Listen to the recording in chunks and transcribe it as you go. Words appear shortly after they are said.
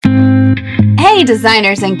Hey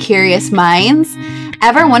designers and curious minds,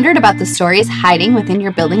 ever wondered about the stories hiding within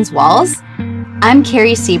your building's walls? I'm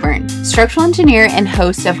Carrie Seaburn, structural engineer and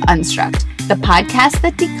host of Unstruct, the podcast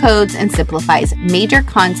that decodes and simplifies major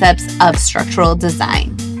concepts of structural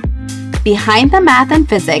design. Behind the math and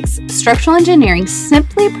physics, structural engineering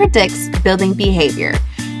simply predicts building behavior.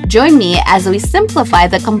 Join me as we simplify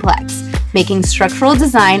the complex, making structural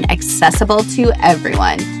design accessible to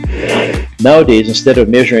everyone. Nowadays, instead of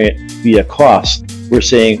measuring it via cost, we're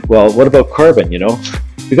saying, well, what about carbon,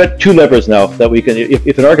 We've got two levers now that we can,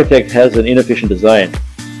 if an architect has an inefficient design,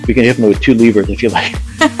 we can hit them with two levers, if you like.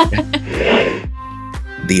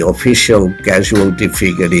 The official casualty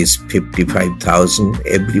figure is 55,000.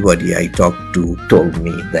 Everybody I talked to told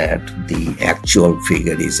me that the actual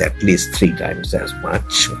figure is at least 3 times as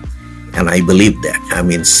much. And I believe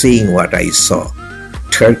that. Seeing what I saw,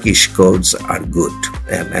 Turkish codes are good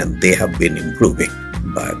and they have been improving,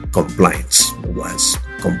 but compliance was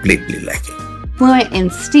completely lacking. Fluent in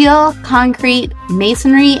steel, concrete,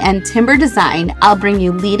 masonry, and timber design, I'll bring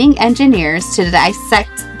you leading engineers to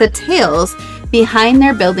dissect the tales behind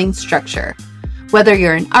their building structure. Whether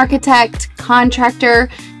you're an architect, contractor,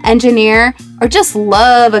 engineer, or just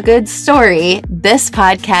love a good story, this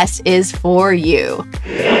podcast is for you.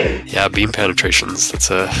 Yeah, beam penetrations.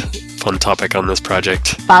 That's a fun topic on this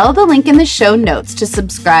project. Follow the link in the show notes to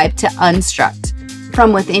subscribe to Unstruct.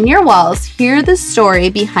 From within your walls, hear the story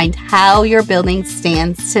behind how your building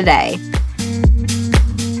stands today.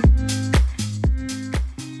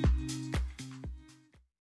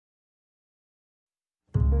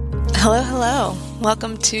 Hello.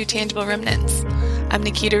 Welcome to Tangible Remnants. I'm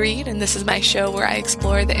Nikita Reed, and this is my show where I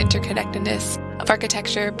explore the interconnectedness of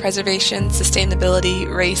architecture, preservation,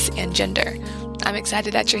 sustainability, race, and gender. I'm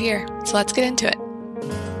excited that you're here, so let's get into it.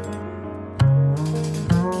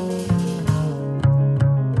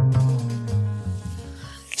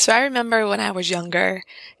 So I remember when I was younger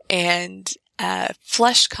and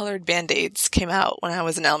flesh-colored Band-Aids came out when I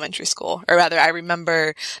was in elementary school. Or rather, I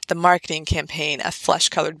remember the marketing campaign of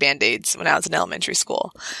flesh-colored Band-Aids when I was in elementary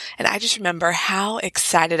school. And I just remember how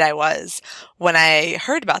excited I was when I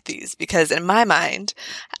heard about these, because in my mind,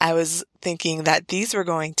 I was thinking that these were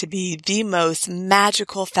going to be the most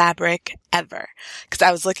magical fabric ever. Because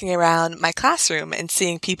I was looking around my classroom and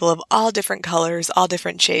seeing people of all different colors, all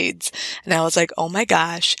different shades. And I was like, oh my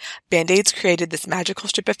gosh, Band-Aids created this magical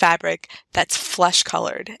strip of fabric that's flesh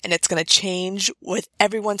colored, and it's going to change with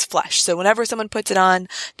everyone's flesh. So whenever someone puts it on,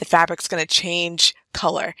 the fabric's going to change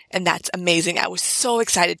color. And that's amazing. I was so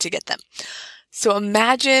excited to get them. So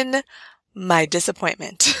imagine my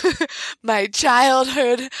disappointment, my child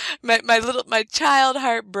heart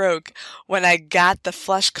broke when I got the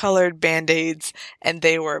flesh-colored Band-Aids and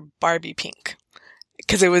they were Barbie pink.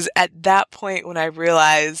 Because it was at that point when I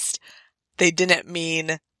realized they didn't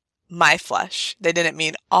mean my flesh. They didn't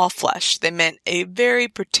mean all flesh. They meant a very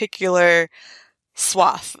particular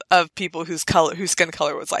swath of people whose skin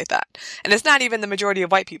color was like that. And it's not even the majority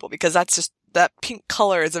of white people, because that pink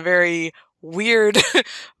color is a very weird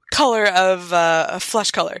color of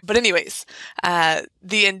flesh color. But anyways,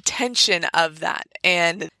 the intention of that,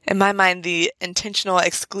 and in my mind, the intentional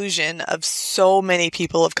exclusion of so many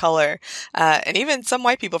people of color, and even some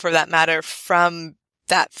white people for that matter, from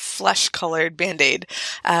that flesh-colored Band-Aid,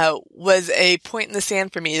 was a point in the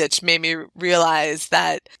sand for me that made me realize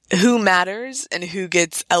that who matters and who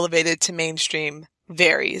gets elevated to mainstream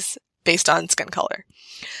varies based on skin color.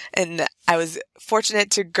 And I was fortunate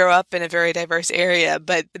to grow up in a very diverse area,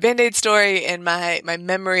 but the Band-Aid story and my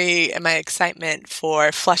memory and my excitement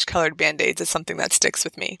for flesh-colored Band-Aids is something that sticks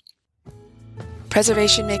with me.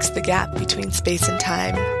 Preservation makes the gap between space and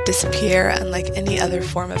time disappear unlike any other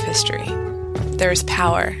form of history. There is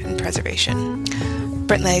power in preservation.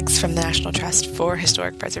 Brent Leggs from the National Trust for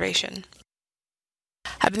Historic Preservation.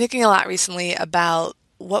 I've been thinking a lot recently about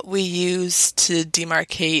what we use to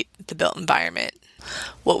demarcate the built environment,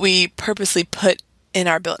 what we purposely put in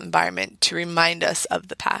our built environment to remind us of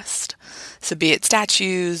the past. So be it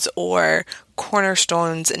statues or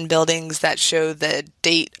cornerstones in buildings that show the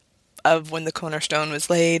date of when the cornerstone was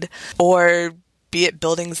laid, or be it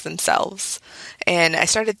buildings themselves. And I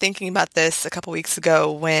started thinking about this a couple weeks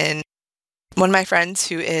ago when one of my friends,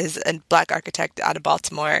 who is a Black architect out of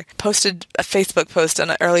Baltimore, posted a Facebook post on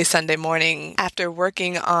an early Sunday morning after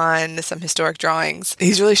working on some historic drawings.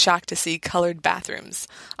 He's really shocked to see colored bathrooms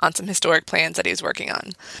on some historic plans that he was working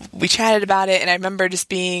on. We chatted about it, and I remember just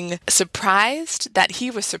being surprised that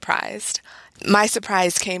he was surprised. My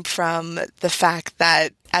surprise came from the fact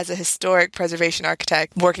that as a historic preservation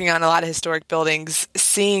architect working on a lot of historic buildings,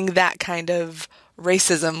 seeing that kind of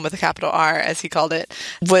racism with a capital R, as he called it,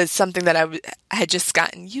 was something that I had just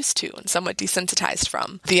gotten used to and somewhat desensitized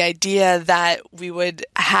from. The idea that we would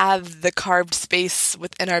have the carved space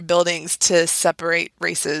within our buildings to separate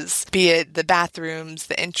races, be it the bathrooms,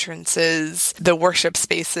 the entrances, the worship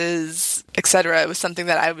spaces, etc., was something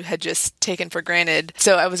that I had just taken for granted.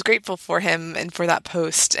 So I was grateful for him and for that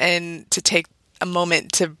post, and to take a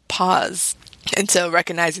moment to pause. And so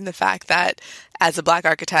recognizing the fact that as a Black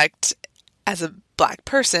architect, as a Black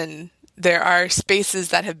person, there are spaces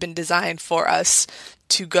that have been designed for us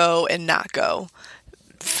to go and not go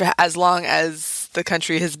for as long as the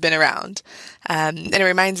country has been around. And it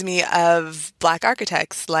reminds me of Black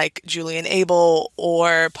architects like Julian Abel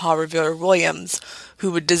or Paul Revere Williams,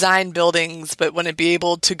 who would design buildings but wouldn't be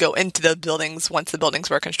able to go into the buildings once the buildings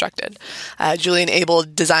were constructed. Julian Abel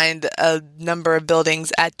designed a number of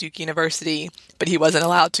buildings at Duke University, but he wasn't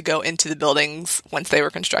allowed to go into the buildings once they were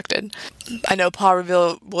constructed. I know Paul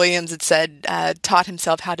Revere Williams had said, taught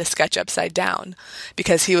himself how to sketch upside down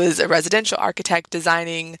because he was a residential architect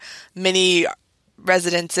designing many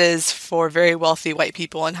residences for very wealthy white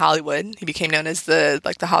people in Hollywood. He became known as the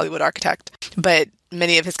Hollywood architect. But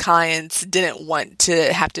many of his clients didn't want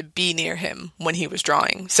to have to be near him when he was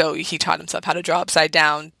drawing. So he taught himself how to draw upside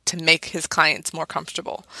down to make his clients more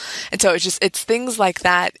comfortable. And so it's things like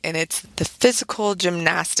that, and it's the physical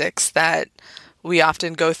gymnastics that we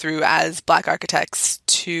often go through as Black architects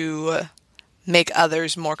to make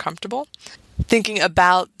others more comfortable. Thinking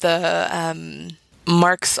about the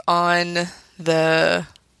marks on the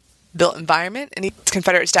built environment, and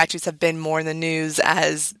Confederate statues have been more in the news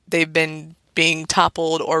as they've been being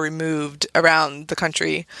toppled or removed around the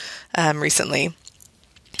country recently.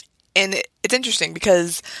 And it's interesting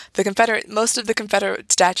because most of the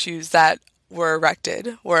Confederate statues that were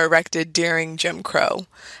erected during Jim Crow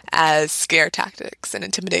as scare tactics and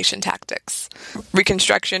intimidation tactics.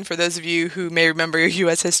 Reconstruction, for those of you who may remember your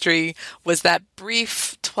U.S. history, was that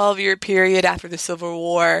brief 12-year period after the Civil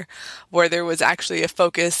War where there was actually a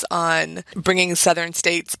focus on bringing Southern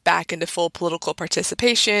states back into full political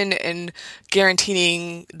participation and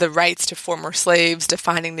guaranteeing the rights to former slaves,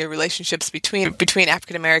 defining their relationships between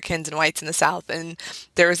African Americans and whites in the South. And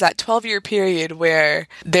there was that 12-year period where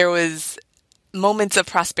there was moments of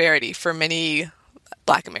prosperity for many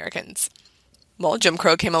Black Americans. Well, Jim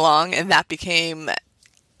Crow came along and that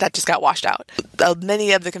just got washed out.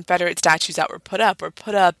 Many of the Confederate statues that were put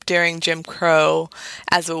up during Jim Crow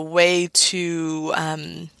as a way to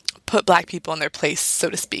put Black people in their place, so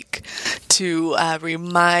to speak, to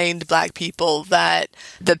remind Black people that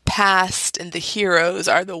the past and the heroes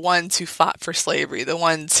are the ones who fought for slavery, the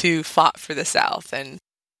ones who fought for the South, and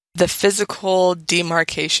the physical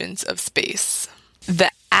demarcations of space,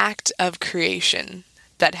 the act of creation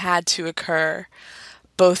that had to occur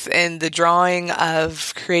both in the drawing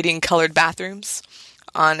of creating colored bathrooms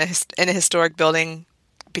in a historic building,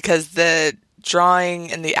 because the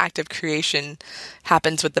drawing and the act of creation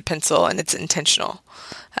happens with the pencil and it's intentional.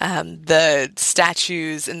 The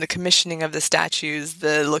statues and the commissioning of the statues,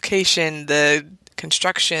 the location, the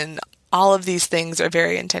construction, all of these things are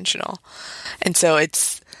very intentional. And so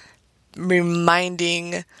it's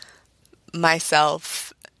reminding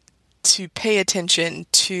myself to pay attention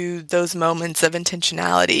to those moments of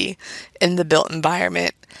intentionality in the built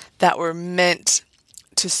environment that were meant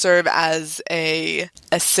to serve as a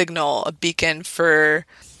signal, a beacon to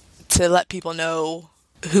let people know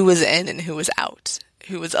who was in and who was out,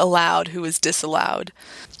 who was allowed, who was disallowed,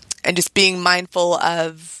 and just being mindful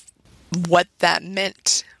of what that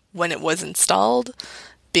meant when it was installed,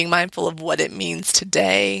 being mindful of what it means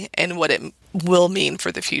today and what it will mean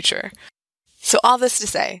for the future. So all this to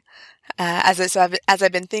say, as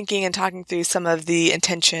I've been thinking and talking through some of the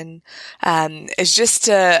intention, is just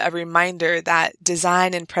a reminder that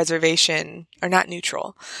design and preservation are not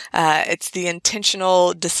neutral. It's the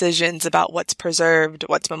intentional decisions about what's preserved,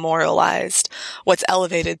 what's memorialized, what's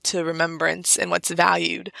elevated to remembrance, and what's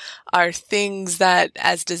valued are things that,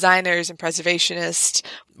 as designers and preservationists,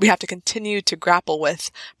 we have to continue to grapple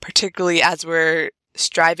with, particularly as we're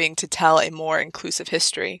striving to tell a more inclusive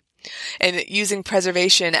history. And using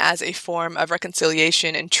preservation as a form of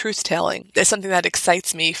reconciliation and truth-telling is something that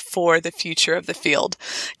excites me for the future of the field,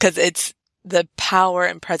 because it's the power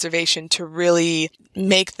and preservation to really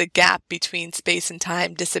make the gap between space and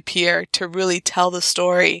time disappear, to really tell the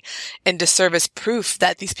story and to serve as proof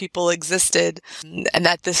that these people existed and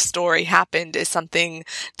that this story happened is something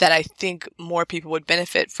that I think more people would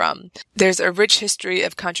benefit from. There's a rich history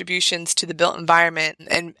of contributions to the built environment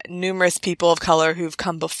and numerous people of color who've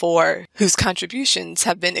come before whose contributions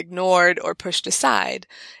have been ignored or pushed aside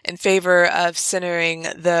in favor of centering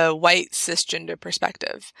the white cisgender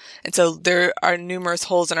perspective. And so there are numerous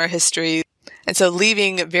holes in our history. And so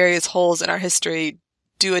leaving various holes in our history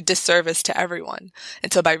do a disservice to everyone.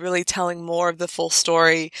 And so by really telling more of the full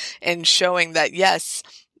story and showing that, yes,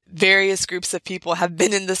 various groups of people have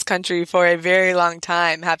been in this country for a very long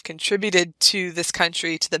time, have contributed to this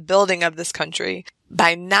country, to the building of this country.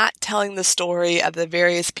 By not telling the story of the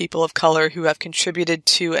various people of color who have contributed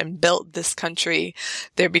to and built this country,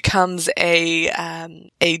 there becomes a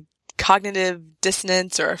cognitive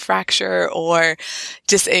dissonance or a fracture or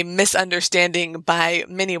just a misunderstanding by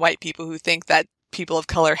many white people who think that people of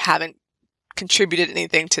color haven't contributed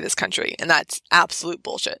anything to this country. And that's absolute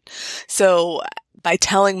bullshit. So by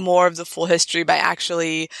telling more of the full history, by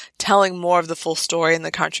actually telling more of the full story and the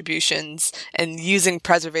contributions and using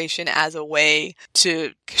preservation as a way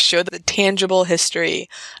to show the tangible history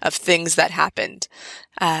of things that happened,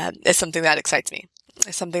 is something that excites me.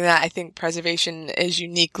 It's something that I think preservation is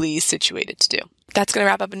uniquely situated to do. That's going to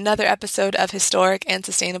wrap up another episode of Historic and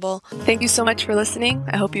Sustainable. Thank you so much for listening.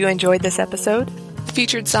 I hope you enjoyed this episode. The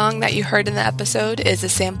featured song that you heard in the episode is a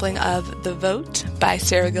sampling of The Vote by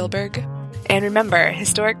Sarah Gilberg. And remember,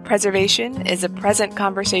 historic preservation is a present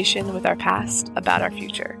conversation with our past about our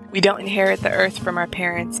future. We don't inherit the earth from our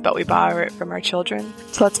parents, but we borrow it from our children.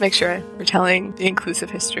 So let's make sure we're telling the inclusive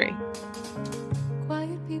history.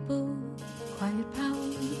 Quiet people, quiet power,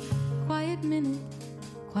 quiet minute,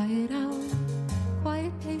 quiet hour,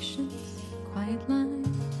 quiet patience, quiet line,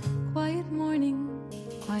 quiet morning,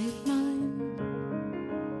 quiet mind.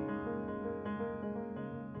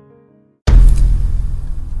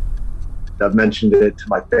 I've mentioned it to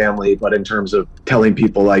my family, but in terms of telling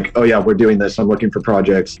people like, oh yeah, we're doing this, I'm looking for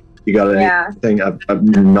projects, you got anything?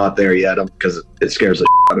 I'm not there yet because it scares the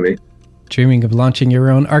out of me. Dreaming of launching your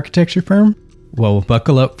own architecture firm? Well,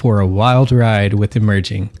 buckle up for a wild ride with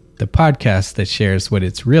Emerging, the podcast that shares what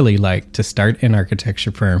it's really like to start an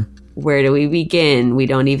architecture firm. Where do we begin? We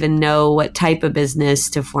don't even know what type of business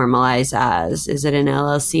to formalize as. Is it an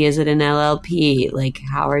LLC? Is it an LLP? Like,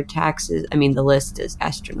 how are taxes? I mean, the list is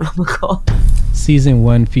astronomical. Season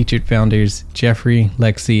 1 featured founders Jeffrey,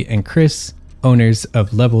 Lexi, and Chris, owners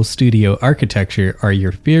of Level Studio Architecture, are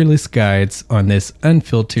your fearless guides on this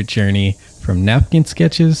unfiltered journey from napkin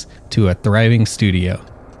sketches to a thriving studio.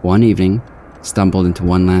 One evening, stumbled into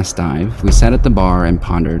one last dive, we sat at the bar and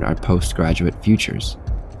pondered our postgraduate futures.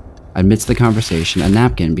 Amidst the conversation, a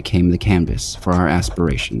napkin became the canvas for our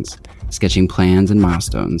aspirations, sketching plans and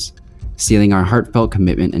milestones, sealing our heartfelt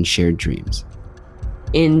commitment and shared dreams.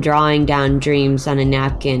 In drawing down dreams on a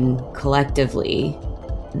napkin collectively,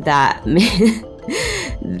 that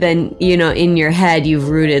then, you know, in your head, you've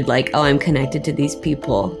rooted like, oh, I'm connected to these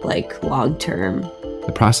people, like long term.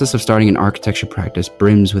 The process of starting an architecture practice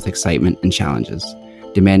brims with excitement and challenges,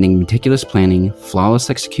 demanding meticulous planning, flawless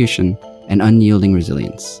execution, and unyielding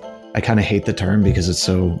resilience. I kind of hate the term because it's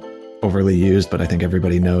so overly used, but I think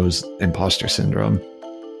everybody knows imposter syndrome.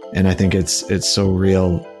 And I think it's so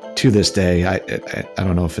real to this day. I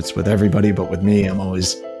don't know if it's with everybody, but with me, I'm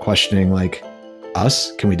always questioning like,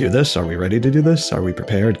 us, can we do this? Are we ready to do this? Are we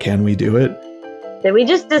prepared? Can we do it? Did we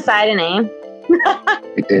just decide a name?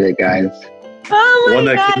 We did it, guys. Oh my One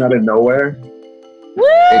that God. came out of nowhere. Woo!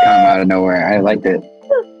 It came out of nowhere. I liked it.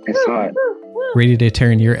 I saw it. Ready to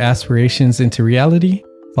turn your aspirations into reality?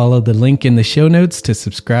 Follow the link in the show notes to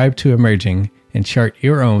subscribe to Emerging and chart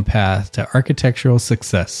your own path to architectural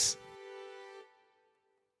success.